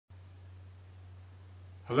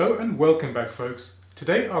Hello and welcome back, folks.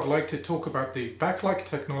 Today I'd like to talk about the backlight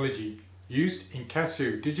technology used in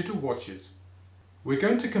Casio digital watches. We're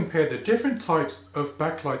going to compare the different types of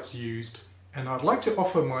backlights used, and I'd like to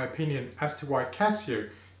offer my opinion as to why Casio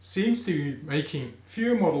seems to be making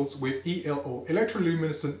fewer models with EL or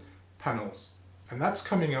electroluminescent panels. And that's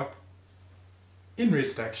coming up in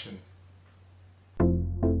wrist action.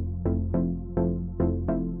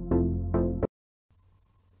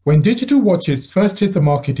 When digital watches first hit the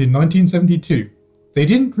market in 1972, they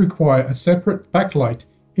didn't require a separate backlight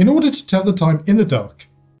in order to tell the time in the dark.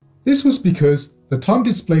 This was because the time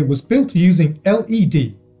display was built using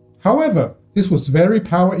LED. However, this was very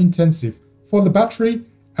power intensive for the battery,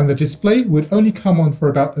 and the display would only come on for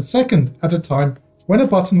about a second at a time when a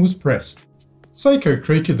button was pressed. Seiko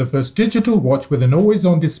created the first digital watch with an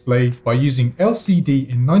always-on display by using LCD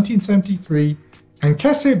in 1973, and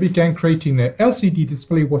Casio began creating their LCD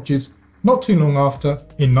display watches not too long after,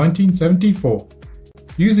 in 1974.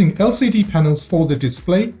 Using LCD panels for the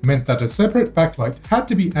display meant that a separate backlight had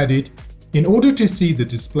to be added in order to see the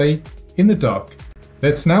display in the dark.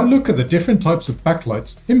 Let's now look at the different types of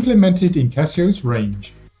backlights implemented in Casio's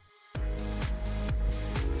range.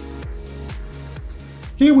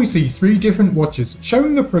 Here we see three different watches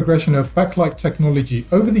showing the progression of backlight technology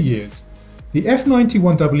over the years. The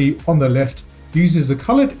F91W on the left uses a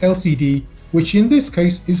coloured LCD, which in this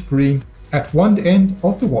case is green, at one end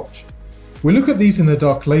of the watch. We'll look at these in the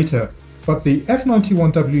dark later, but the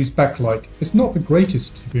F91W's backlight is not the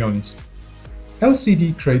greatest, to be honest.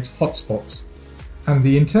 LCD creates hotspots, and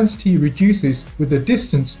the intensity reduces with the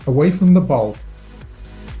distance away from the bulb.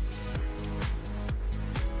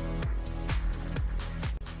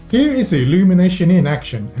 Here is the illumination in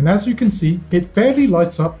action, and as you can see, it barely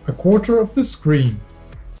lights up a quarter of the screen.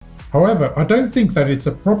 However, I don't think that it's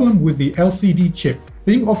a problem with the LCD chip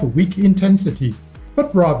being of a weak intensity,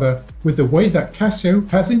 but rather with the way that Casio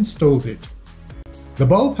has installed it. The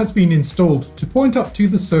bulb has been installed to point up to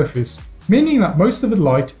the surface, meaning that most of the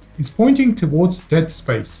light is pointing towards dead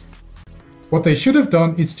space. What they should have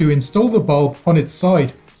done is to install the bulb on its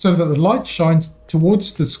side so that the light shines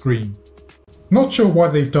towards the screen. Not sure why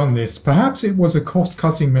they've done this, perhaps it was a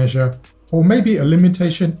cost-cutting measure, or maybe a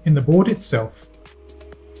limitation in the board itself.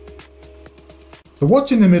 The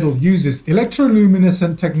watch in the middle uses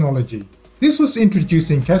electroluminescent technology. This was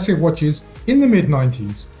introduced in Casio watches in the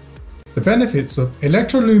mid-90s. The benefits of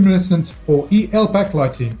electroluminescent or EL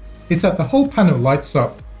backlighting is that the whole panel lights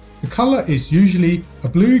up. The colour is usually a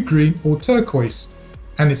blue, green or turquoise,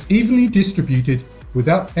 and it's evenly distributed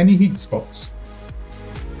without any heat spots.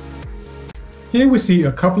 Here we see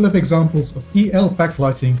a couple of examples of EL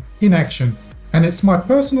backlighting in action, and it's my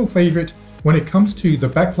personal favourite when it comes to the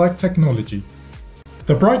backlight technology.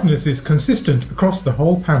 The brightness is consistent across the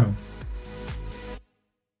whole panel.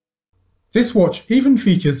 This watch even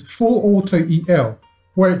features full auto EL,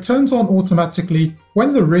 where it turns on automatically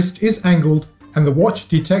when the wrist is angled and the watch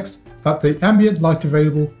detects that the ambient light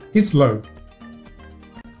available is low.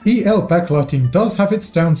 EL backlighting does have its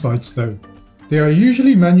downsides though. They are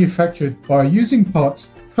usually manufactured by using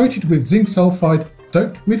parts coated with zinc sulfide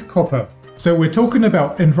doped with copper, so we're talking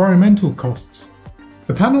about environmental costs.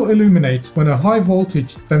 The panel illuminates when a high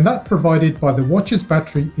voltage than that provided by the watch's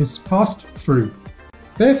battery is passed through.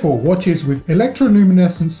 Therefore, watches with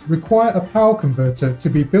electroluminescence require a power converter to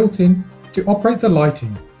be built in to operate the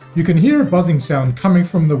lighting. You can hear a buzzing sound coming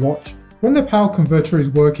from the watch when the power converter is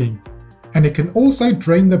working, and it can also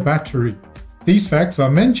drain the battery. These facts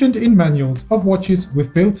are mentioned in manuals of watches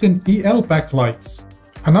with built-in EL backlights.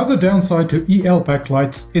 Another downside to EL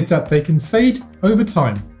backlights is that they can fade over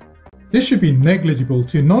time. This should be negligible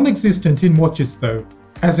to non-existent in watches though,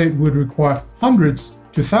 as it would require hundreds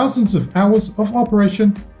to thousands of hours of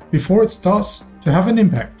operation before it starts to have an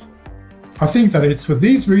impact. I think that it's for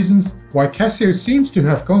these reasons why Casio seems to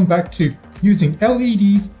have gone back to using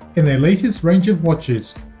LEDs in their latest range of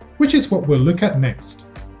watches, which is what we'll look at next.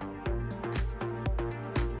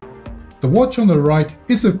 The watch on the right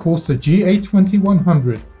is of course the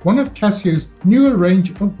GA2100, one of Casio's newer range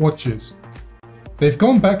of watches. They've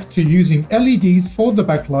gone back to using LEDs for the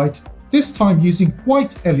backlight, this time using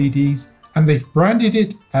white LEDs, and they've branded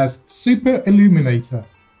it as Super Illuminator.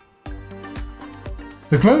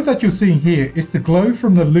 The glow that you're seeing here is the glow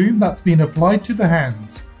from the lume that's been applied to the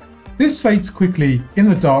hands. This fades quickly in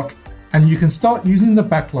the dark and you can start using the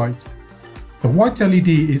backlight. The white LED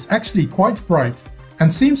is actually quite bright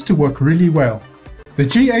and seems to work really well. The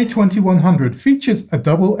GA2100 features a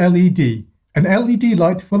double LED, an LED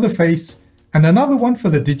light for the face and another one for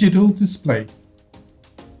the digital display.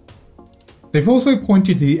 They've also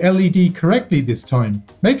pointed the LED correctly this time,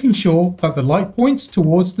 making sure that the light points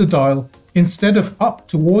towards the dial instead of up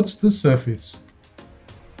towards the surface.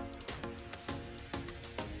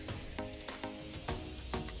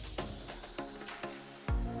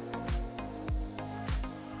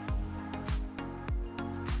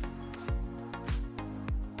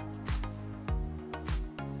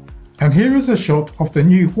 And here is a shot of the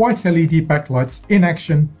new white LED backlights in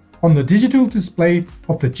action on the digital display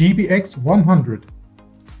of the GWX100.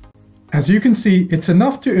 As you can see, it's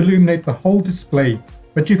enough to illuminate the whole display,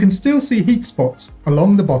 but you can still see heat spots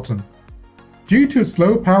along the bottom. Due to its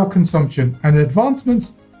low power consumption and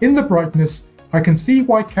advancements in the brightness, I can see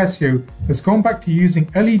why Casio has gone back to using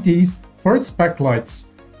LEDs for its backlights,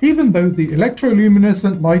 even though the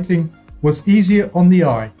electroluminescent lighting was easier on the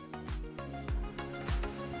eye.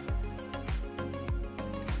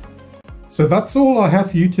 So that's all I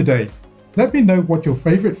have for you today. Let me know what your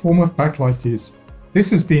favourite form of backlight is. This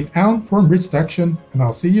has been Alan from Wrist Action, and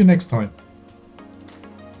I'll see you next time.